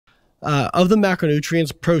Of the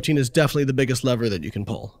macronutrients, protein is definitely the biggest lever that you can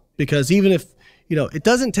pull, because even if, it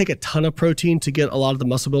doesn't take a ton of protein to get a lot of the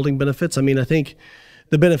muscle building benefits. I mean, I think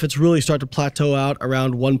the benefits really start to plateau out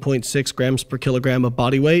around 1.6 grams per kilogram of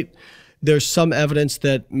body weight. There's some evidence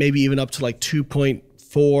that maybe even up to like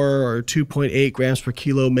 2.4 or 2.8 grams per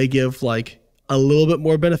kilo may give like a little bit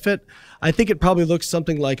more benefit. I think it probably looks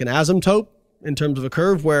something like an asymptote in terms of a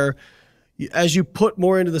curve, where as you put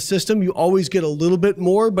more into the system, you always get a little bit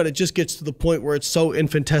more, but it just gets to the point where it's so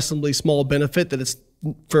infinitesimally small benefit that it's,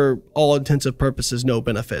 for all intensive purposes, no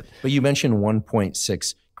benefit. But you mentioned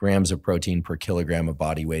 1.6 grams of protein per kilogram of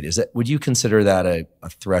body weight. Would you consider that a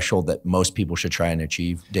threshold that most people should try and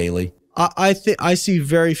achieve daily? I see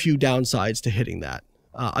very few downsides to hitting that.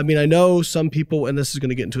 I mean, I know some people, and this is going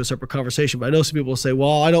to get into a separate conversation, but I know some people will say,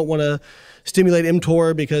 well, I don't want to stimulate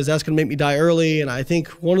mTOR because that's going to make me die early. And I think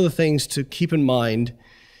one of the things to keep in mind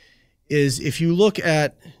is, if you look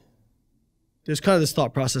at, there's kind of this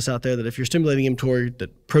thought process out there that if you're stimulating mTOR,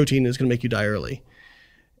 that protein is going to make you die early.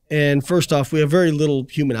 And first off, we have very little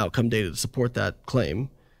human outcome data to support that claim.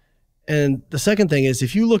 And the second thing is,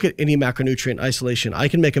 if you look at any macronutrient isolation, I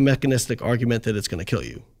can make a mechanistic argument that it's going to kill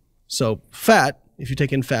you. So fat, if you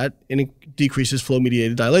take in fat, it decreases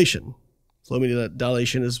flow-mediated dilation. Flow-mediated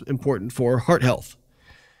dilation is important for heart health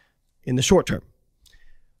in the short term.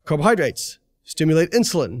 Carbohydrates stimulate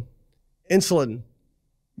insulin. Insulin,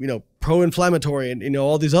 pro-inflammatory, and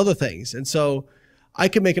all these other things. And so I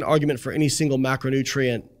can make an argument for any single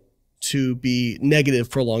macronutrient to be negative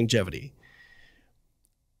for longevity.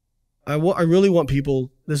 I really want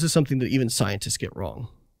people, this is something that even scientists get wrong.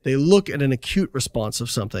 They look at an acute response of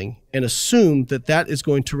something and assume that that is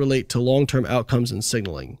going to relate to long-term outcomes and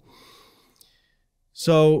signaling.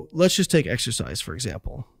 So let's just take exercise, for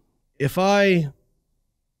example. If you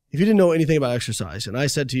didn't know anything about exercise and I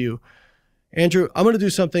said to you, Andrew, I'm going to do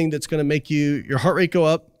something that's going to make your heart rate go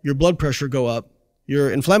up, your blood pressure go up,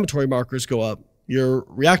 your inflammatory markers go up, your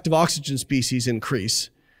reactive oxygen species increase,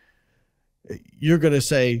 you're going to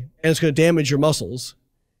say, and it's going to damage your muscles,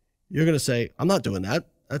 you're going to say, I'm not doing that.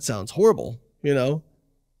 That sounds horrible,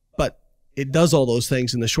 but it does all those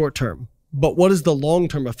things in the short term. But what is the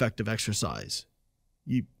long-term effect of exercise?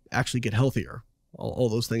 You actually get healthier. All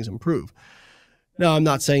those things improve. Now, I'm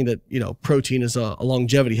not saying that, protein is a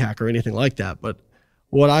longevity hack or anything like that, but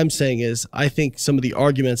what I'm saying is, I think some of the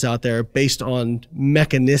arguments out there based on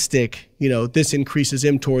mechanistic, this increases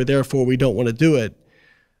mTOR, therefore we don't want to do it.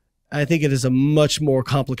 I think it is a much more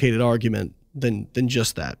complicated argument than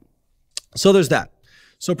just that. So there's that.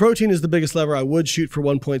 So protein is the biggest lever. I would shoot for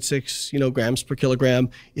 1.6, grams per kilogram.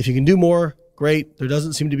 If you can do more, great. There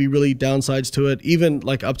doesn't seem to be really downsides to it, even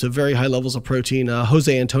like up to very high levels of protein.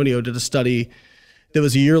 Jose Antonio did a study that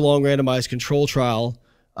was a year-long randomized control trial.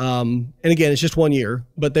 And again, it's just 1 year,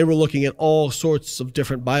 but they were looking at all sorts of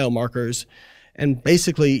different biomarkers. And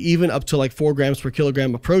basically, even up to like 4 grams per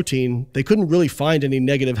kilogram of protein, they couldn't really find any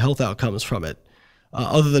negative health outcomes from it.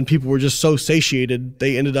 Other than people were just so satiated,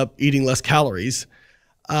 they ended up eating less calories.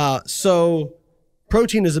 So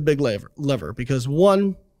protein is a big lever because,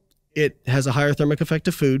 one, it has a higher thermic effect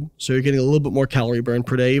of food. So you're getting a little bit more calorie burn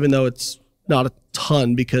per day, even though it's not a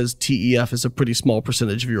ton because TEF is a pretty small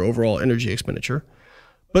percentage of your overall energy expenditure,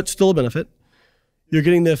 but still a benefit. You're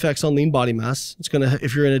getting the effects on lean body mass. It's going to,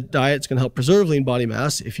 if you're in a diet, it's going to help preserve lean body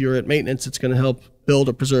mass. If you're at maintenance, it's going to help build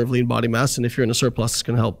or preserve lean body mass. And if you're in a surplus, it's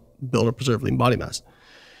going to help build or preserve lean body mass.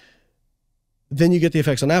 Then you get the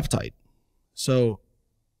effects on appetite. So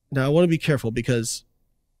now I want to be careful because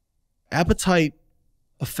appetite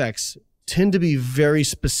effects tend to be very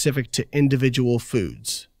specific to individual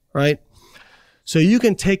foods, right? So you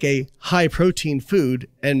can take a high protein food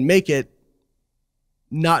and make it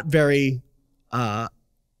not very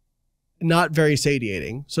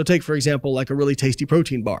satiating. So take, for example, like a really tasty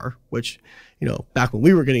protein bar, which, back when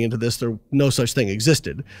we were getting into this, no such thing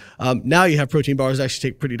existed. Now you have protein bars that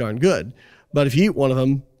actually take pretty darn good. But if you eat one of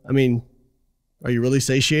them, I mean, are you really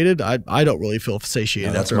satiated? I don't really feel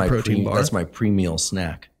satiated after a protein bar. That's my pre-meal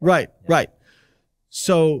snack. Right, right.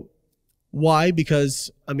 So why? Because,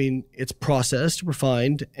 I mean, it's processed,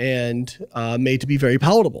 refined, and made to be very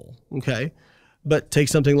palatable, okay? But take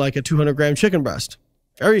something like a 200-gram chicken breast.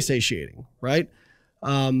 Very satiating, right?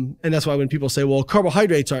 And that's why when people say, well,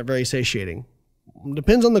 carbohydrates aren't very satiating. It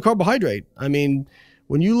depends on the carbohydrate. I mean,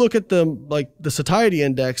 when you look at the satiety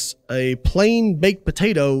index, a plain baked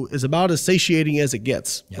potato is about as satiating as it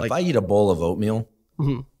gets. Yeah, if I eat a bowl of oatmeal,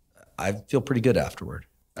 I feel pretty good afterward.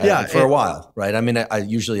 Yeah, for a while, right? I mean,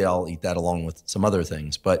 I'll eat that along with some other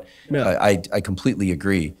things, but yeah. I completely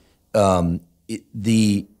agree.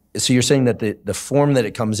 So you're saying that the form that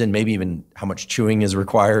it comes in, maybe even how much chewing is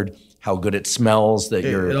required, how good it smells, that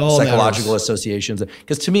your all psychological matters. associations.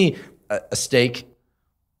 Because to me, a steak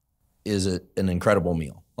is an incredible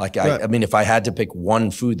meal. Like I mean, if I had to pick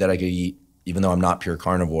one food that I could eat, even though I'm not pure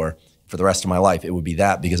carnivore, for the rest of my life, it would be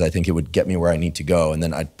that, because I think it would get me where I need to go. And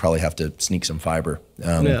then I'd probably have to sneak some fiber,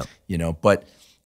 you know, but